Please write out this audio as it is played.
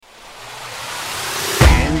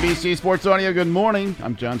NBC Sports Audio, good morning.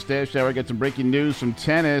 I'm John Stashauer. I got some breaking news from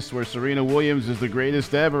tennis, where Serena Williams is the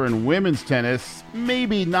greatest ever in women's tennis.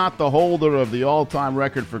 Maybe not the holder of the all-time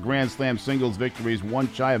record for Grand Slam singles victories,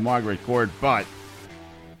 one shy of Margaret Court, but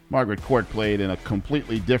Margaret Court played in a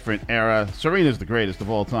completely different era. Serena's the greatest of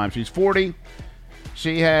all time. She's 40.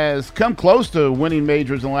 She has come close to winning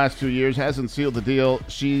majors in the last 2 years, hasn't sealed the deal.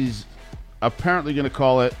 She's apparently going to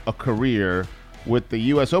call it a career with the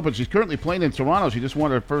U.S. Open. She's currently playing in Toronto. She just won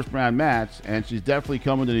her first round match, and she's definitely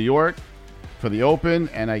coming to New York for the Open,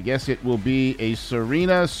 and I guess it will be a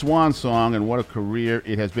Serena swan song, and what a career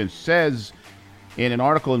it has been. Says in an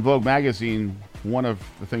article in Vogue magazine, one of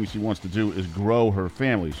the things she wants to do is grow her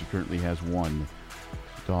family. She currently has one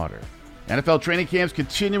daughter. NFL training camps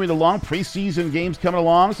continuing along. Preseason games coming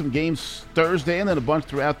along. Some games Thursday and then a bunch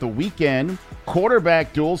throughout the weekend.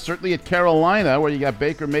 Quarterback duels, certainly at Carolina, where you got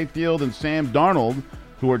Baker Mayfield and Sam Darnold,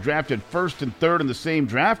 who were drafted first and third in the same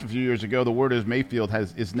draft a few years ago. The word is Mayfield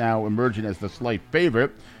is now emerging as the slight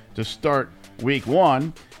favorite to start week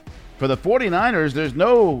one. For the 49ers, there's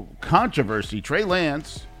no controversy. Trey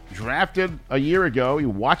Lance, drafted a year ago. You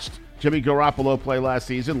watched Jimmy Garoppolo play last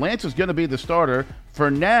season. Lance is going to be the starter. For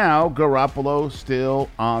now, Garoppolo still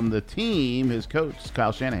on the team. His coach,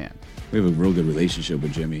 Kyle Shanahan. We have a real good relationship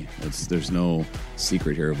with Jimmy. There's no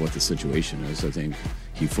secret here of what the situation is. I think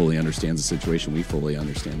he fully understands the situation. We fully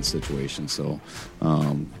understand the situation. So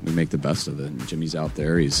we make the best of it. And Jimmy's out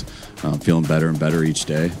there. He's feeling better and better each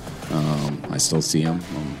day. I still see him.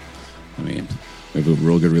 We have a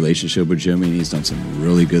real good relationship with Jimmy, and he's done some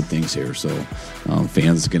really good things here. So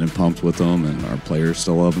fans getting pumped with him, and our players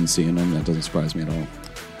still love him, seeing him. That doesn't surprise me at all.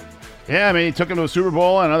 Yeah, I mean, he took him to a Super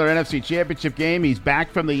Bowl, another NFC Championship game. He's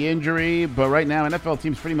back from the injury, but right now NFL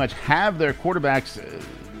teams pretty much have their quarterbacks.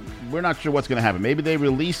 We're not sure what's going to happen. Maybe they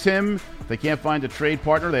release him. If they can't find a trade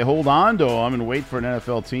partner, they hold on to him and wait for an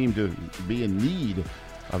NFL team to be in need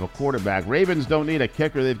of a quarterback. Ravens don't need a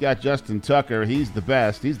kicker. They've got Justin Tucker. He's the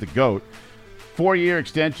best. He's the GOAT. 4-year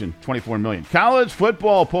extension, $24 million. College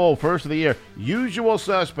football poll, first of the year. Usual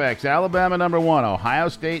suspects: Alabama number 1, Ohio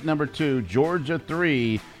State number 2, Georgia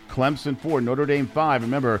 3, Clemson 4, Notre Dame 5.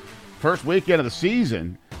 Remember, first weekend of the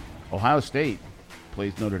season, Ohio State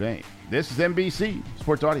plays Notre Dame. This is NBC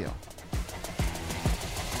Sports Audio.